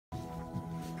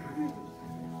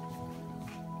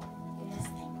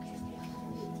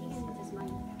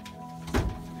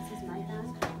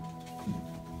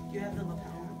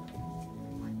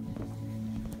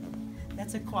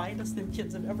It's the quietest them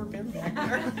kids have ever been back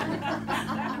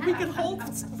there. We could hold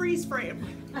freeze frame.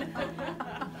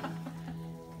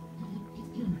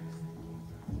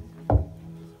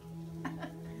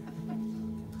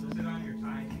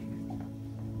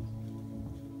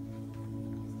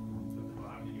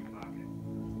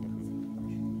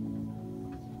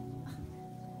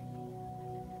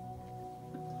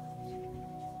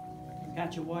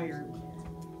 Got you wired.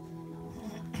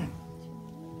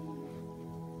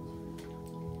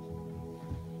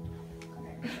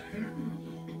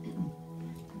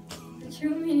 The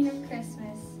true meaning of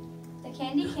Christmas. The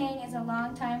candy cane is a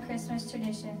long-time Christmas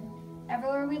tradition.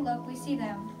 Everywhere we look, we see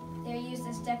them. They are used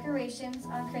as decorations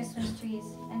on Christmas trees,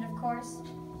 and of course,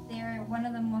 they are one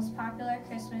of the most popular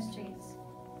Christmas trees.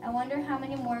 I wonder how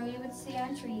many more we would see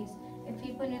on trees if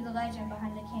people knew the legend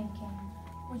behind the candy cane.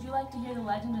 Would you like to hear the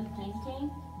legend of the candy cane?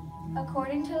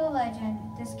 According to the legend,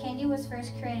 this candy was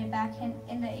first created back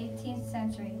in the 18th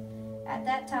century. At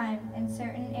that time, in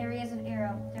certain areas of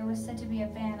Europe, there was said to be a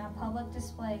ban on public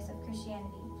displays of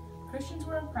Christianity. Christians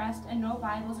were oppressed and no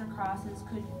Bibles or crosses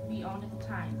could be owned at the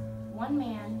time. One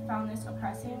man found this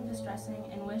oppressing, distressing,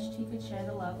 and wished he could share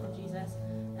the love of Jesus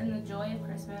and the joy of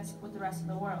Christmas with the rest of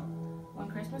the world. When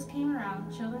Christmas came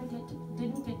around, children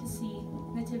didn't get to see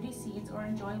nativity scenes or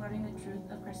enjoy learning the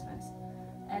truth of Christmas.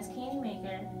 As candy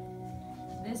maker,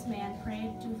 this man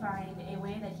prayed to find a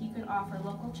way that he could offer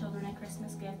local children a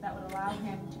Christmas gift that would allow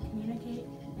him to communicate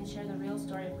and share the real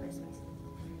story of Christmas.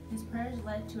 His prayers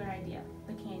led to an idea,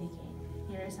 the candy cane.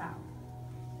 Here is how.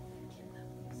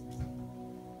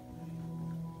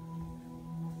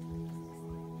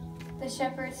 The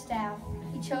shepherd's staff.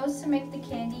 He chose to make the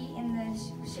candy in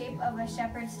the shape of a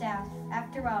shepherd's staff.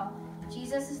 After all,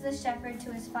 Jesus is the shepherd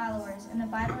to his followers, and the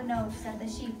Bible notes that the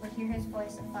sheep would hear his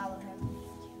voice and follow him.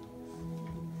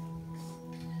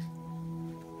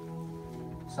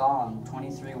 Psalm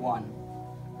 23:1.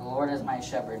 The Lord is my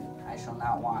shepherd, I shall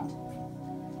not want.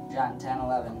 John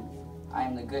 10:11. I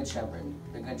am the good shepherd.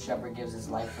 The good shepherd gives his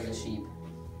life for the sheep.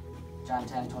 John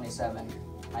 10:27.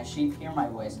 My sheep hear my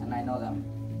voice, and I know them,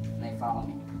 and they follow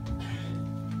me.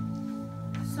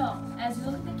 So, as you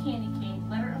look at the candy cane,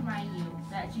 let it remind you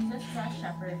that Jesus is our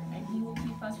shepherd, and he will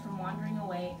keep us from wandering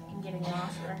away and getting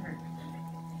lost or hurt.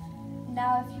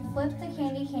 Now, if you flip the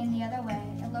candy cane the other way,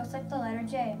 it looks like the letter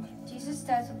J. Jesus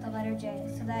starts with the letter J,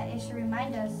 so that it should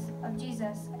remind us of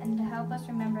Jesus and to help us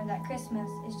remember that Christmas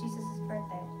is Jesus'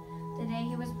 birthday, the day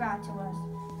he was brought to us,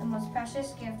 the most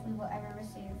precious gift we will ever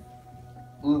receive.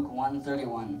 Luke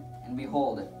 1:31. And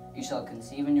behold, you shall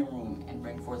conceive in your womb and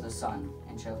bring forth a son,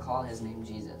 and shall call his name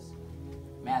Jesus.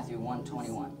 Matthew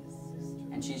 1:21.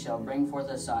 And she shall bring forth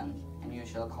a son, and you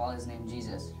shall call his name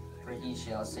Jesus, for he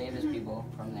shall save his people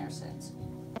from their sins.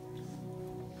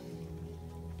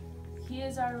 He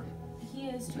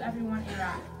is to everyone a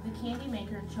rock. The candy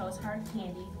maker chose hard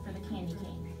candy for the candy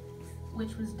cane,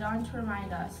 which was done to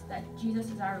remind us that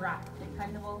Jesus is our rock,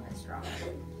 dependable and strong.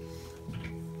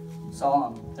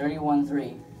 Psalm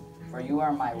 31:3. For you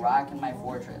are my rock and my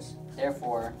fortress.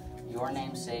 Therefore, your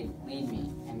name's sake, lead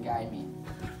me and guide me.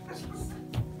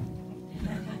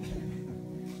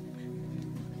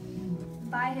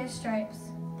 By his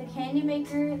stripes. The candy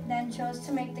maker then chose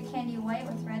to make the candy white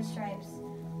with red stripes,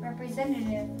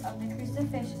 representative of the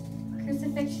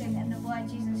crucifixion and the blood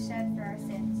Jesus shed for our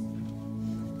sins.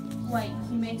 White,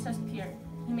 he makes us pure.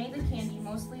 He made the candy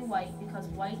mostly white because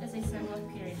white is a symbol of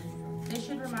purity. This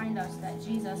should remind us that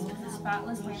Jesus is the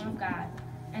spotless Lamb of God,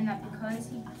 and that because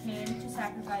he came to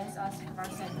sacrifice us from our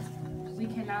sins, we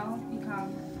can now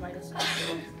become white as snow.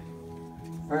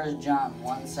 1 John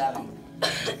 1:7.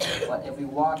 But if we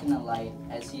walk in the light,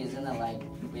 as he is in the light,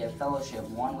 we have fellowship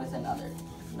one with another.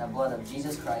 And the blood of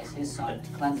Jesus Christ, his Son,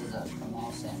 cleanses us from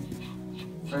all sin.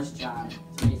 1 John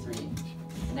 3:3.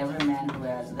 And every man who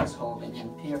has this hope in him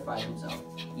purifies himself,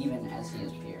 even as he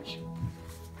is pure.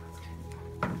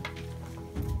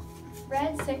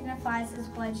 Red signifies his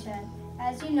bloodshed.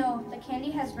 As you know, the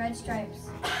candy has red stripes.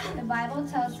 The Bible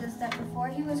tells us that before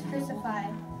he was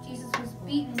crucified, Jesus was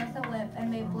beaten with a whip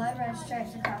and made blood-red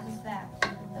stripes across his back.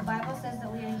 The Bible says that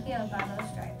we are healed by those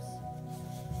stripes.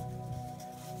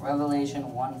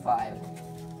 Revelation 1:5.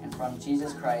 And from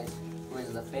Jesus Christ, who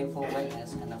is the faithful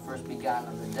witness and the first begotten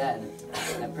of the dead,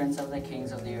 and the prince of the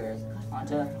kings of the earth,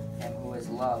 unto him who has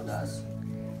loved us,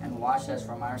 and washed us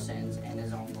from our sins in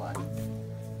his own blood.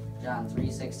 John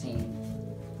 3:16.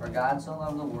 For God so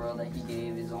loved the world that he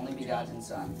gave his only begotten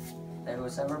Son, that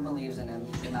whosoever believes in him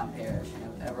should not perish, and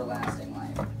have everlasting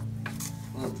life.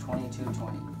 Luke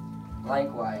 22:20.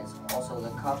 Likewise, also the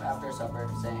cup after supper,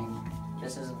 saying,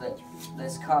 This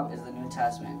cup is the New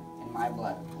Testament in my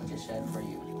blood, which is shed for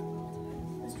you.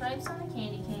 This stripes on the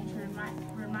candy cane to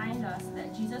remind us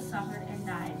that Jesus suffered and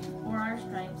died. For our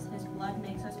stripes, his blood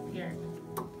makes us pure,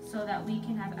 so that we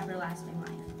can have everlasting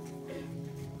life.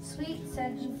 Sweet,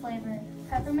 scent, and flavor.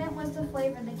 Peppermint was the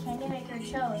flavor the candy maker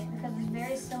chose because it's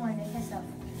very similar to hyssop,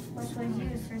 which was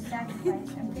used for sacrifice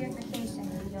and purification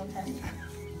in the Old Testament.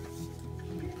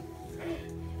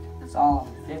 Psalm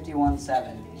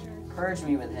 51:7. Purge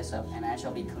me with hyssop, and I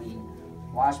shall be clean.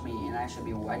 Wash me, and I shall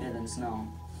be whiter than snow.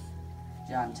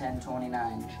 John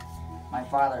 10:29. My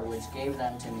Father, which gave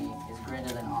them to me, is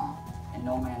greater than all, and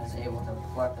no man is able to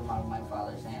pluck them out of my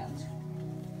Father's hands.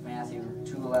 Matthew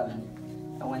 2:11.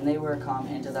 And when they were come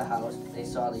into the house, they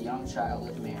saw the young child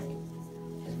with Mary,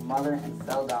 his mother, and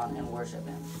fell down and worshipped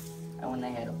him. And when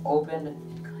they had opened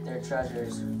their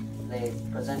treasures, they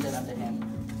presented unto him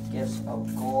gifts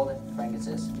of gold,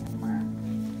 frankincense, and myrrh.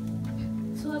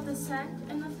 So that the scent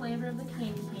and the flavor of the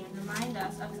candy cane remind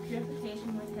us of the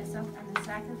purification with hyssop and the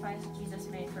sacrifice Jesus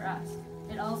made for us.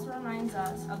 It also reminds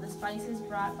us of the spices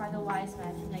brought by the wise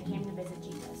men when they came to visit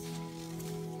Jesus.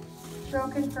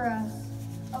 Broken for us.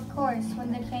 Of course,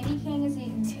 when the candy cane is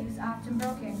eaten, it is often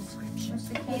broken, which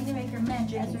the candy maker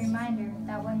meant as a reminder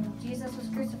that when Jesus was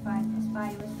crucified, his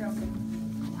body was broken.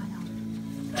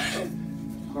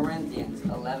 Corinthians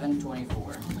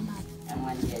 11:24. And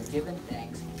when he had given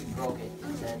thanks, he broke it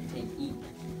and said, Take, eat.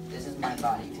 This is my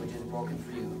body, which is broken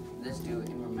for you. This do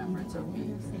in remembrance of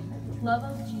me. Love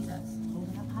of Jesus.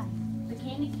 The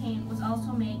candy cane was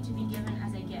also made to be given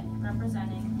as a gift,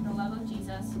 representing the love of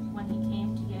Jesus when he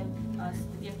came to give us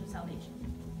the gift of salvation.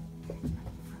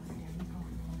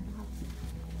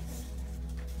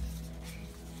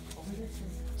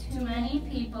 To many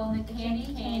people, the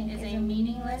candy cane is a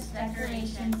meaningless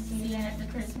decoration seen at the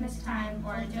Christmas time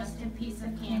or just a piece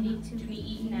of candy to be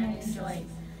eaten and enjoyed.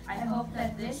 I hope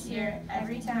that this year,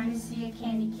 every time you see a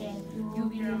candy cane, you'll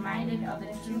be reminded of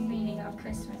the true meaning of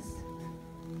Christmas.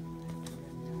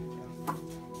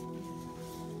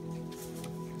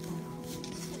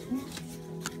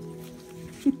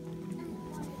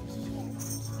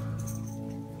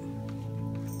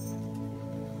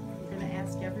 I'm going to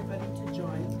ask everybody to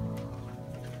join.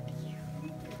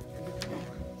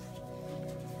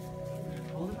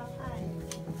 Hold it up high.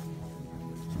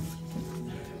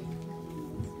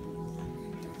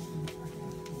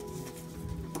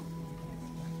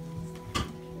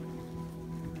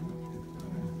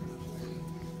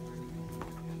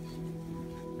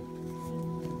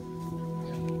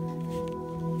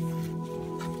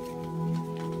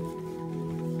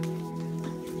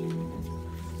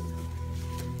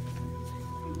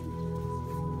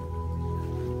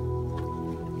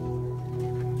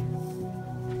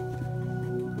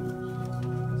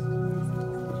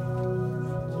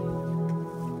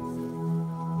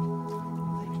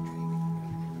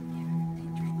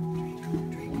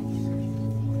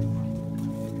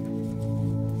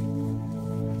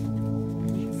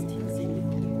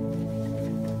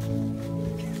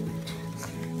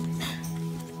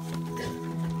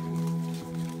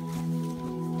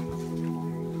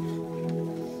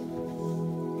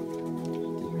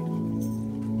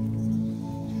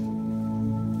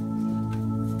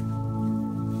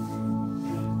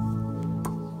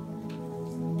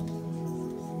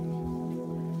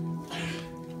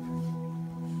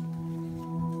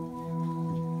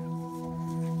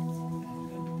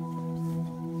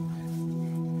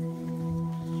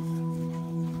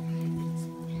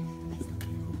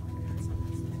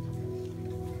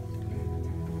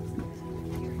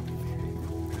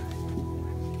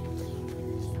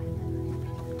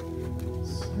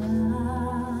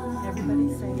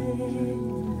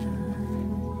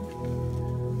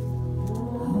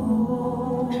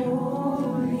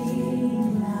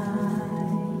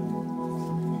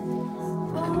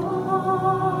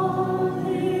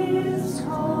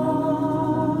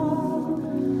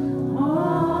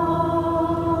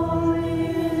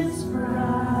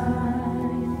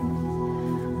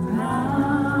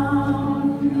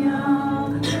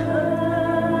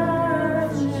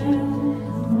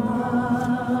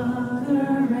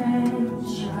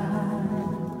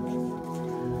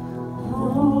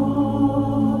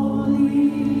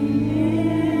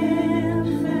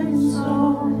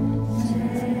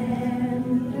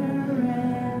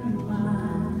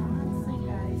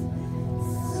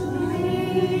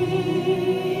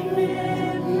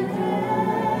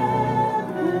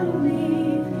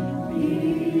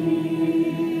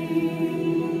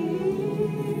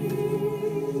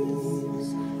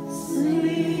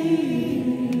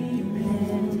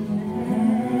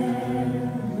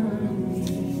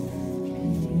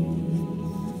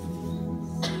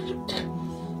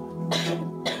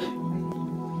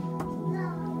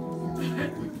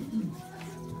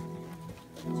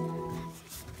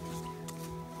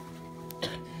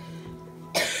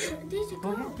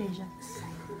 Go ahead, Deja.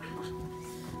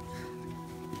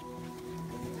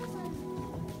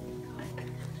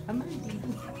 Come on, Dee.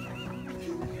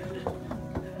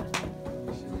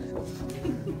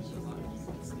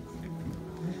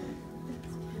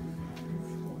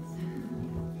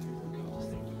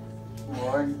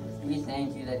 Lord, we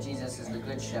thank you that Jesus is the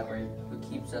good shepherd who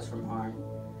keeps us from harm.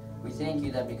 We thank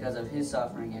you that because of his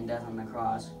suffering and death on the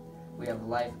cross, we have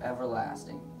life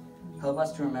everlasting. Help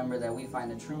us to remember that we find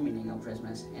the true meaning of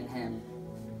Christmas in him.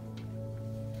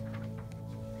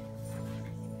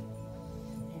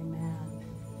 Amen.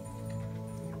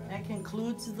 That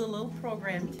concludes the little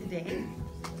program today.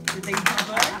 Did they do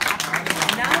good?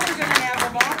 Now we're going to have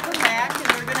them all come back and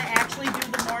we're going to actually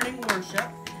do the morning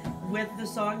worship with the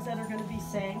songs that are going to be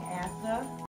sang at the